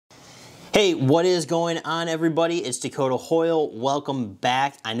Hey, what is going on, everybody? It's Dakota Hoyle. Welcome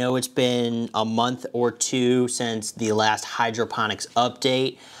back. I know it's been a month or two since the last hydroponics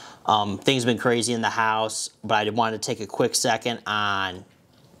update. Things have been crazy in the house, but I wanted to take a quick second on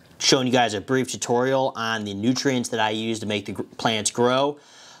showing you guys a brief tutorial on the nutrients that I use to make the plants grow.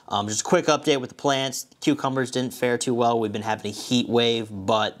 Just a quick update with the plants. Cucumbers didn't fare too well. We've been having a heat wave,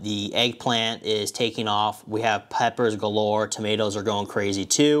 but the eggplant is taking off. We have peppers galore. Tomatoes are going crazy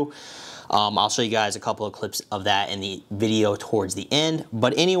too. I'll show you guys a couple of clips of that in the video towards the end.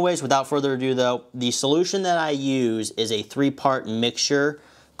 But anyways, without further ado though, the solution that I use is a 3-part mixture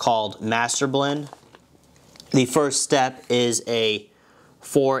called Masterblend. The first step is a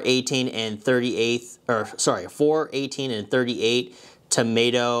 4, 18, and 38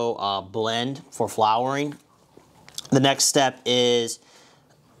 tomato blend for flowering. The next step is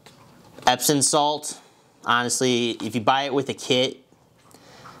Epson Salt. Honestly, if you buy it with a kit,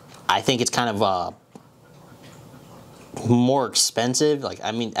 I think it's kind of more expensive.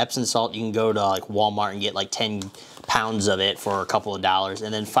 I mean, Epsom salt, you can go to like Walmart and get like 10 pounds of it for a couple of dollars.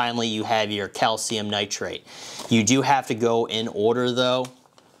 And then finally you have your calcium nitrate. You do have to go in order though.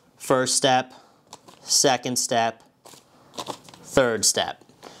 First step, second step, third step.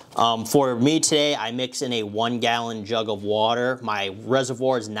 For me today, I mix in a 1-gallon jug of water. My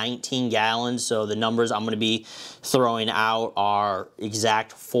reservoir is 19 gallons, so the numbers I'm going to be throwing out are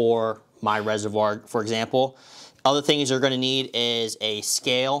exact for my reservoir, for example. Other things you're going to need is a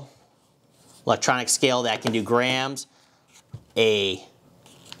scale, electronic scale that can do grams, a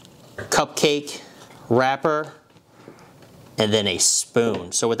cupcake wrapper, and then a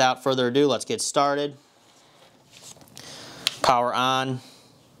spoon. So without further ado, let's get started. Power on.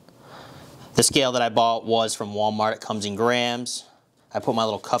 The scale that I bought was from Walmart. It comes in grams. I put my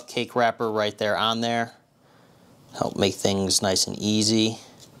little cupcake wrapper right there on there. Help make things nice and easy.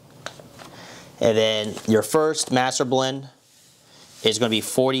 And then your first Masterblend is going to be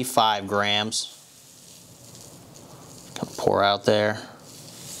 45 grams. Gonna pour out there.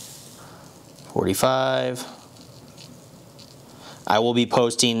 45. I will be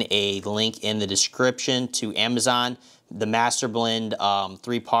posting a link in the description to Amazon. The Masterblend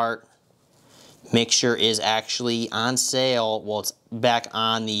 3-part mixture is actually on sale. Well, it's back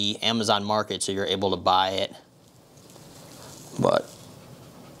on the Amazon market, so you're able to buy it. But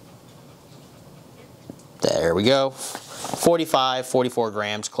there we go. 45, 44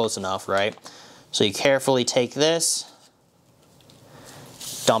 grams, close enough, right? So you carefully take this,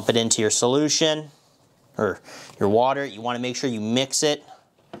 dump it into your solution, or your water. You want to make sure you mix it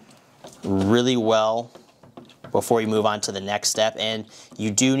really well before you move on to the next step. And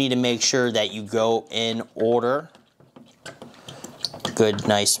you do need to make sure that you go in order. Good,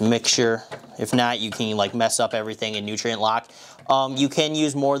 nice mixture. If not, you can like mess up everything and nutrient lock. You can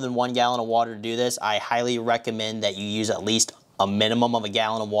use more than 1 gallon of water to do this. I highly recommend that you use at least a minimum of 1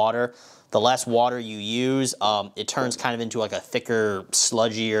 gallon of water. The less water you use, it turns kind of into like a thicker,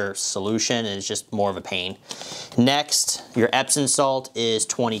 sludgier solution, and it's just more of a pain. Next, your Epsom salt is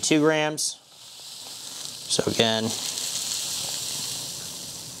 22 grams. So again,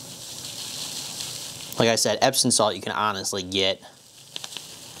 like I said, Epsom salt you can honestly get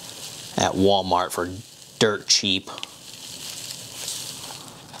at Walmart for dirt cheap.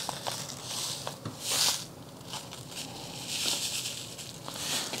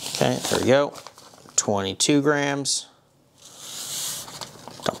 Okay, there we go. 22 grams.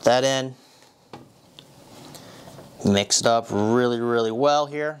 Dump that in. Mix it up really, really well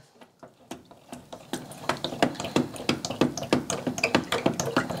here.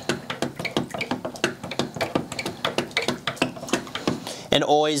 And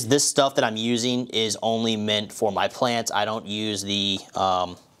always, this stuff that I'm using is only meant for my plants. I don't use the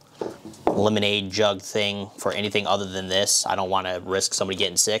lemonade jug thing for anything other than this. I don't want to risk somebody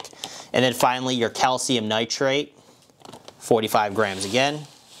getting sick. And then finally, your calcium nitrate, 45 grams again.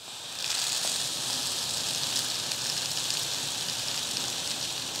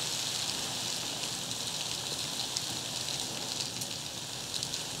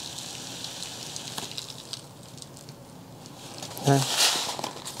 Okay.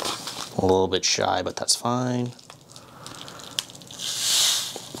 A little bit shy, but that's fine.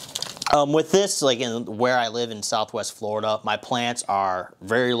 With this, like where I live in Southwest Florida, my plants are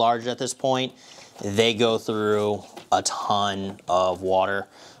very large at this point. They go through a ton of water.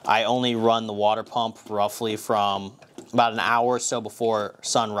 I only run the water pump roughly from about an hour or so before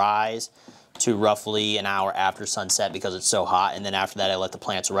sunrise to roughly an hour after sunset because it's so hot, and then after that I let the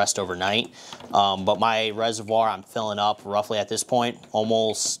plants rest overnight. But my reservoir I'm filling up roughly at this point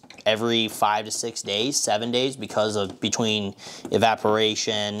almost every 5 to 6 days, 7 days, because of between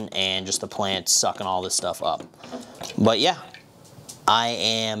evaporation and just the plants sucking all this stuff up. But yeah, I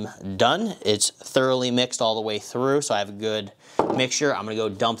am done. It's thoroughly mixed all the way through, so I have a good mixture. I'm gonna go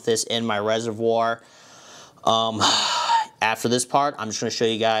dump this in my reservoir. After this part, I'm just gonna show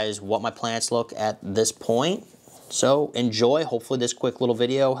you guys what my plants look at this point. So enjoy. Hopefully this quick little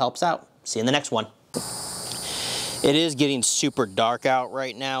video helps out. See you in the next one. It is getting super dark out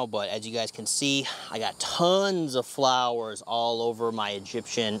right now, but as you guys can see, I got tons of flowers all over my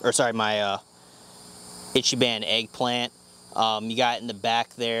my itchy band eggplant. You got in the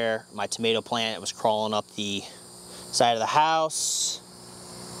back there, my tomato plant. It was crawling up the side of the house.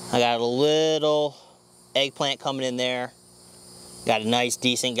 I got a little eggplant coming in there. Got a nice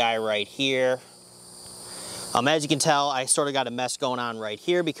decent guy right here. As you can tell, I sort of got a mess going on right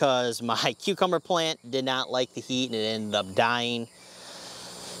here because my cucumber plant did not like the heat and it ended up dying.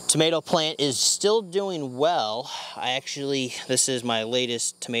 Tomato plant is still doing well. This is my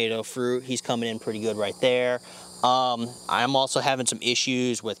latest tomato fruit. He's coming in pretty good right there. I'm also having some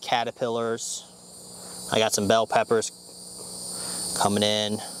issues with caterpillars. I got some bell peppers coming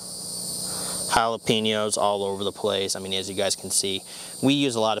in. Jalapenos all over the place. I mean, as you guys can see, we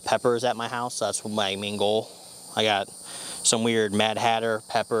use a lot of peppers at my house. So that's my main goal. I got some weird Mad Hatter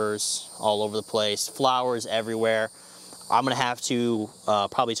peppers all over the place, flowers everywhere. I'm gonna have to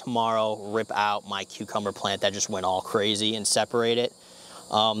probably tomorrow rip out my cucumber plant that just went all crazy and separate it.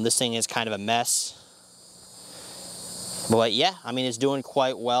 This thing is kind of a mess. But yeah, I mean, it's doing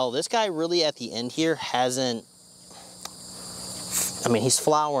quite well. This guy really at the end here hasn't, I mean, he's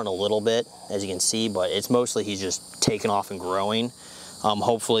flowering a little bit, as you can see, but it's mostly he's just taking off and growing.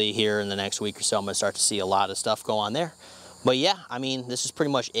 Hopefully here in the next week or so, I'm gonna start to see a lot of stuff go on there. But yeah, I mean, this is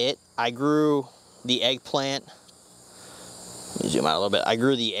pretty much it. I grew the eggplant, let me zoom out a little bit. I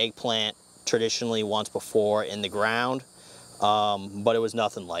grew the eggplant traditionally once before in the ground, but it was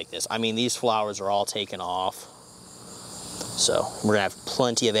nothing like this. I mean, these flowers are all taken off. So we're gonna have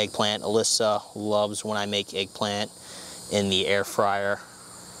plenty of eggplant. Alyssa loves when I make eggplant in the air fryer.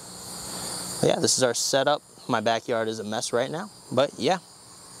 But yeah, this is our setup. My backyard is a mess right now, but yeah,